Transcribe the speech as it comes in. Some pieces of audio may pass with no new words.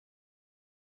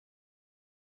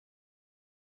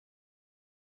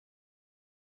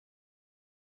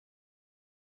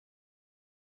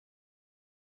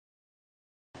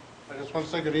just want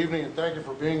to say good evening and thank you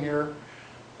for being here.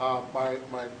 My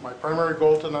primary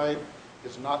goal tonight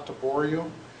is not to bore you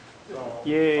on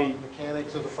the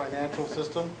mechanics of the financial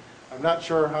system. I'm not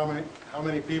sure how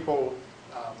many people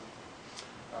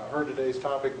heard today's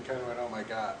topic and kind of went, oh my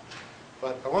God.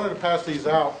 But I wanted to pass these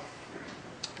out,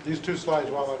 these two slides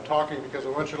while I'm talking, because I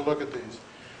want you to look at these.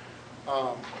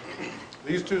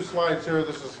 These two slides here,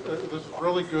 this is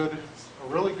really good, a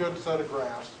really good set of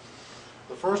graphs.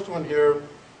 The first one here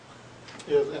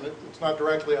is, and it's not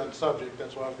directly on subject,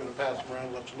 that's why I was going to pass them around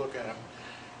and let you look at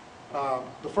them.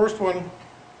 The first one,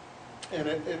 and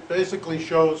it basically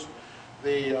shows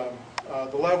the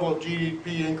level of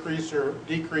GDP increase or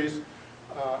decrease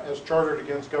as charted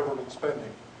against government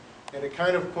spending. And it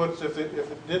kind of puts, if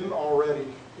it didn't already,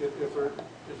 if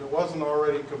it wasn't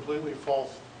already completely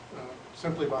false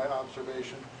simply by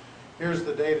observation, here's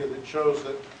the data that shows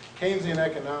that Keynesian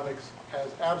economics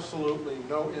has absolutely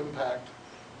no impact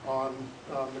on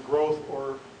the growth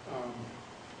or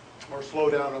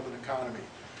slowdown of an economy.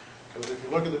 Because if you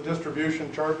look at the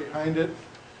distribution chart behind it,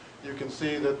 you can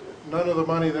see that none of the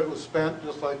money that was spent,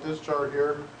 just like this chart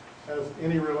here, has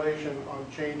any relation on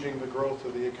changing the growth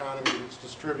of the economy. It's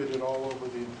distributed all over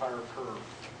the entire curve.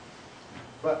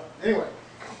 But anyway,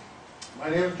 my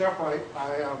name is Jeff Wright.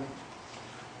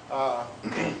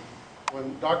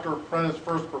 When Dr. Prentice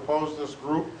first proposed this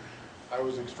group, I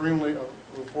was extremely,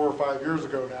 4 or 5 years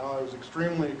ago now, I was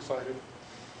extremely excited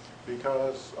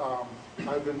because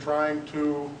I've been trying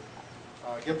to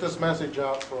get this message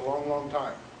out for a long, long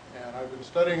time. And I've been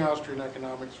studying Austrian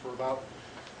economics for about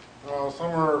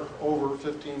somewhere over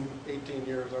 15, 18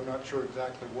 years. I'm not sure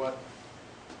exactly what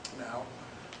now.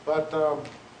 But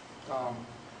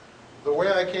the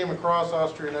way I came across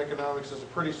Austrian economics is a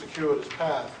pretty circuitous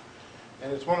path.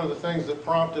 And it's one of the things that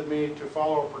prompted me to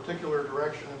follow a particular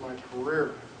direction in my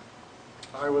career.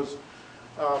 I was,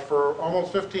 for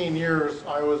almost 15 years,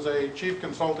 I was a chief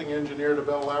consulting engineer to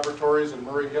Bell Laboratories in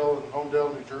Murray Hill in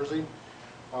Holmdel, New Jersey.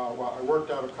 Well, I worked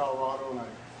out of Colorado and I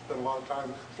spent a lot of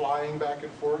time flying back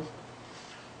and forth.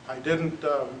 I didn't,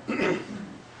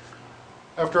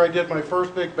 after I did my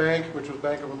first big bank, which was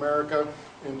Bank of America,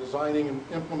 in designing and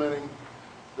implementing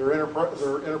their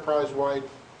enterprise-wide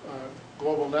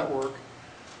global network,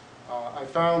 I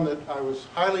found that I was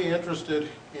highly interested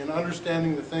in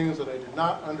understanding the things that I did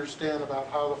not understand about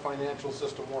how the financial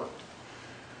system worked.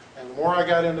 And the more I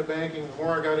got into banking, the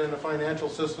more I got into financial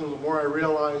systems, the more I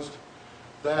realized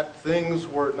that things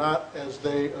were not as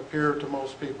they appear to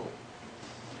most people.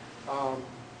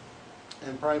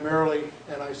 And primarily,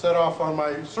 and I set off on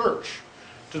my search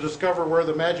to discover where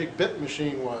the magic bit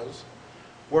machine was,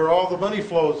 where all the money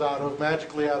flows out of,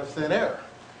 magically out of thin air.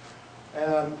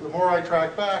 And the more I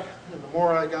tracked back, and the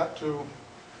more I got to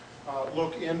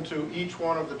look into each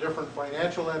one of the different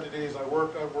financial entities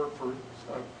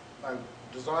I've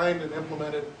designed and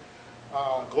implemented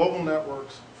global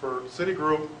networks for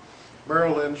Citigroup,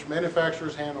 Merrill Lynch,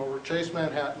 Manufacturers Hanover, Chase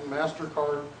Manhattan,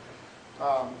 MasterCard.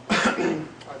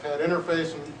 I've had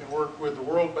interface and work with the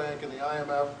World Bank and the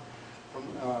IMF from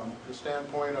the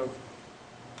standpoint of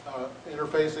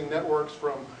interfacing networks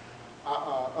from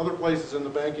other places in the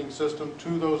banking system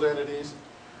to those entities.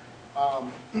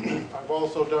 I've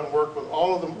also done work with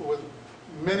all of them, with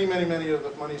many of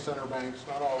the money center banks,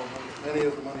 not all of them, but many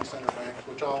of the money center banks,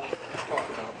 which I'll talk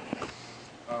about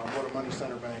what a money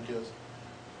center bank is.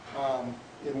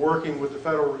 In working with the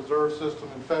Federal Reserve System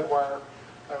and Fedwire,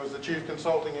 I was the chief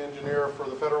consulting engineer for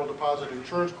the Federal Deposit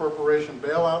Insurance Corporation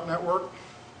bailout network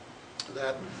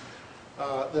that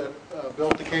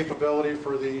built the capability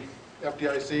for the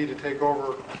FDIC to take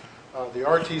over the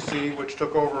RTC, which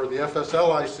took over the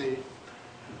FSLIC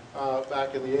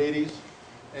back in the 80s.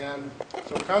 And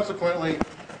so consequently,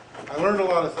 I learned a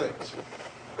lot of things.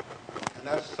 And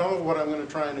that's some of what I'm going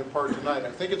to try and impart tonight.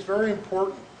 I think it's very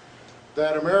important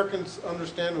that Americans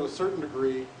understand to a certain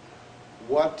degree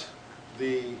what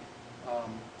the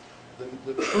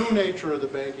true nature of the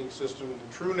banking system,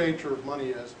 the true nature of money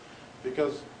is,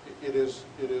 because it is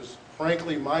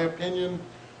frankly my opinion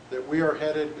that we are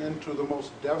headed into the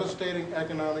most devastating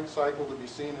economic cycle to be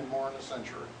seen in more than a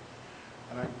century.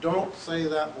 And I don't say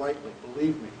that lightly,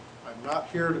 believe me. I'm not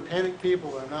here to panic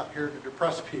people, I'm not here to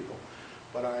depress people.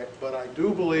 But I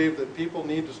do believe that people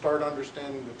need to start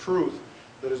understanding the truth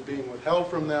that is being withheld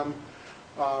from them,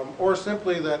 or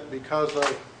simply that because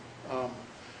of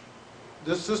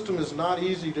this system is not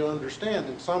easy to understand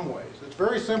in some ways. It's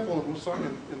very simple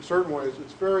in certain ways.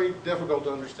 It's very difficult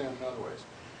to understand in other ways.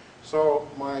 So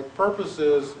my purpose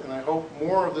is, and I hope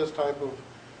more of this type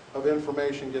of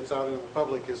information gets out into the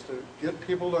public, is to get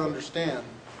people to understand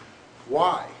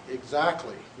why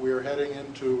exactly we are heading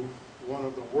into one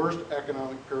of the worst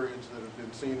economic periods that have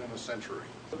been seen in a century.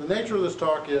 The nature of this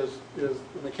talk is the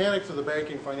mechanics of the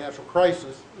banking financial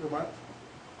crisis,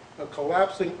 a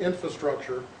collapsing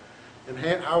infrastructure, and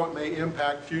how it may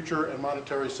impact future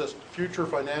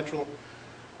financial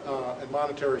and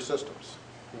monetary systems.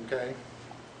 Okay?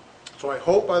 So I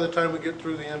hope by the time we get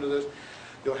through the end of this,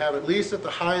 you'll have at least at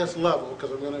the highest level,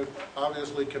 because I'm going to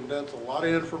obviously condense a lot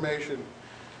of information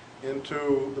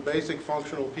into the basic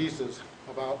functional pieces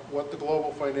about what the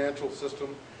global financial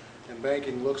system and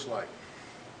banking looks like.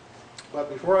 But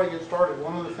before I get started,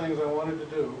 one of the things I wanted to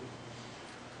do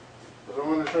is I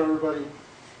want to show everybody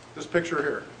this picture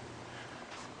here.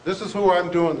 This is who I'm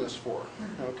doing this for,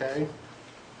 okay?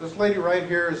 This lady right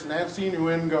here is Nancy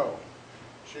Nguyen Go.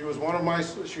 She was one of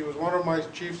my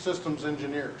chief systems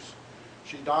engineers.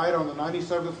 She died on the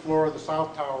 97th floor of the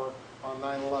South Tower on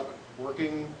 9/11,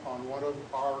 working on one of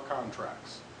our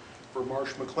contracts for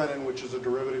Marsh McLennan, which is a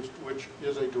derivatives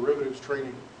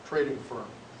trading firm.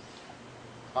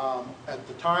 At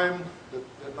the time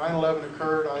that 9/11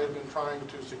 occurred, I had been trying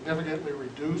to significantly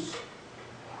reduce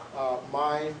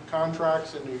my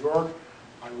contracts in New York.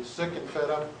 I was sick and fed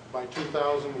up by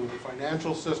 2000 with the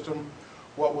financial system,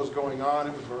 what was going on.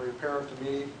 It was very apparent to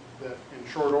me that in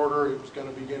short order it was going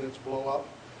to begin its blow up.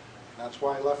 That's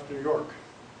why I left New York.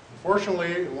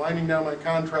 Unfortunately, in winding down my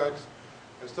contracts,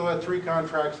 I still had 3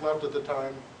 contracts left at the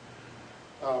time.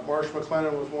 Marsh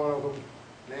McLennan was one of them.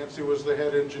 Nancy was the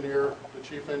head engineer, the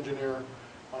chief engineer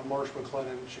on Marsh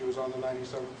McLennan. She was on the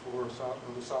 97th floor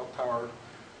of the South Tower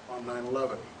on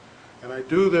 9/11. And I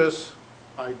do this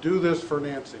for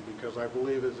Nancy because I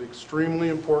believe it's extremely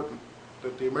important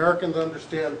that the Americans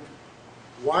understand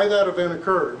why that event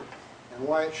occurred and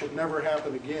why it should never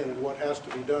happen again and what has to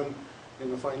be done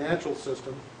in the financial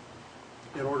system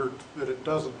in order that it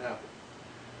doesn't happen.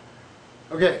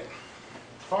 Okay,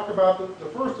 talk about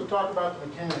first to talk about the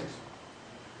mechanics.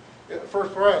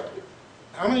 First, right,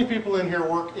 how many people in here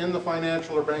work in the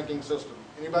financial or banking system?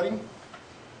 Anybody?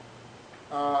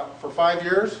 For 5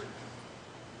 years?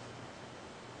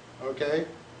 Okay.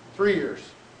 3 years?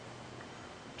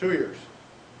 2 years?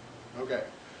 Okay.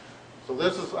 So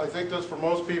this is, I think this for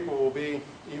most people will be,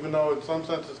 even though in some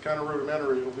sense it's kind of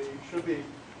rudimentary, should be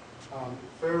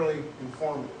fairly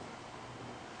informative.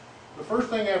 The first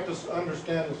thing you have to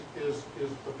understand is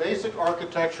the basic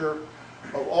architecture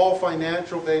of all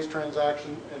financial-based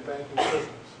transaction and banking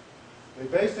systems. They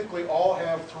basically all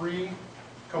have 3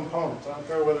 components. I don't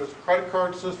care whether it's a credit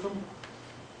card system,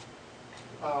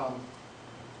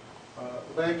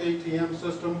 the bank ATM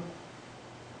system,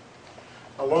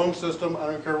 a loan system, I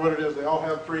don't care what it is, they all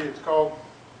have 3. It's called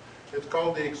the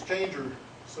exchanger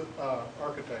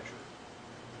architecture.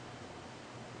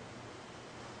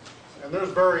 And there's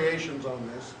variations on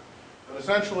this, but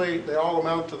essentially they all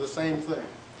amount to the same thing.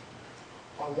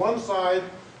 On one side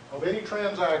of any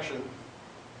transaction,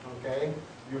 okay,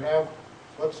 you have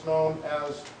what's known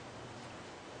as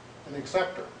an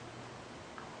acceptor.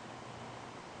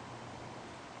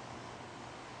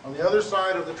 On the other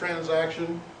side of the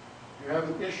transaction, you have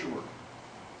an issuer.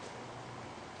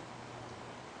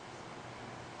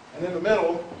 And in the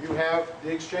middle, you have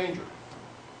the exchanger.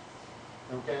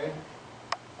 Okay?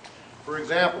 For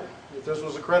example, if this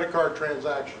was a credit card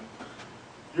transaction,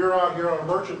 you're out here on a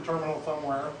merchant terminal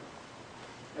somewhere,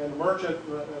 and the merchant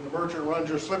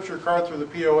slips your card through the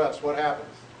POS. What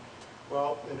happens?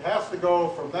 Well, it has to go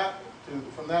from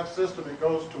that system. It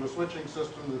goes to a switching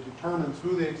system that determines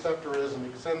who the acceptor is, and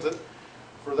it sends it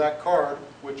for that card,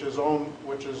 which is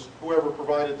whoever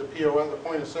provided the POS, the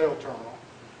point of sale terminal.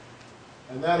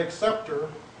 And that acceptor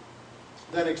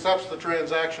then accepts the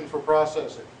transaction for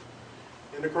processing.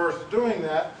 And of course, doing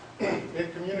that,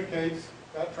 it communicates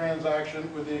that transaction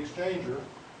with the exchanger,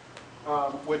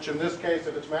 which in this case,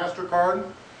 if it's MasterCard,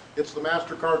 it's the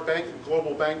MasterCard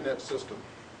global banknet system.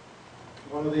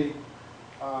 One of the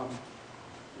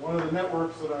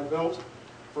networks that I built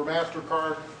for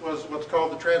MasterCard was what's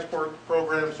called the Transport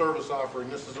Program Service Offering.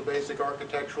 This is a basic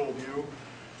architectural view,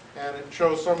 and it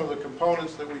shows some of the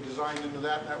components that we designed into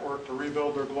that network to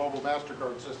rebuild their global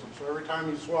MasterCard system. So every time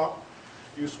you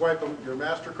swipe your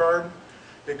MasterCard,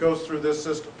 it goes through this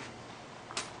system.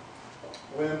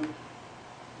 When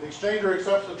the exchanger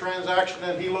accepts the transaction,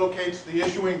 then he locates the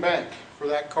issuing bank for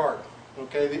that card.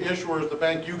 Okay, the issuer is the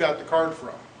bank you got the card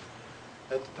from.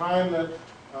 At the time that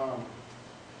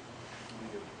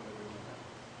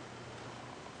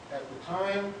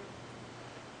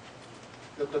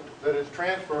that it's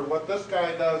transferred, what this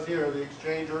guy does here, the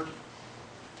exchanger,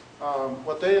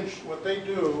 what they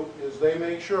do is they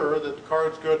make sure that the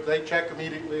card's good. They check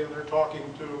immediately, and they're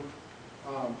talking to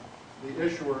the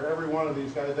issuer. Every one of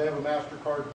these guys, they have a MasterCard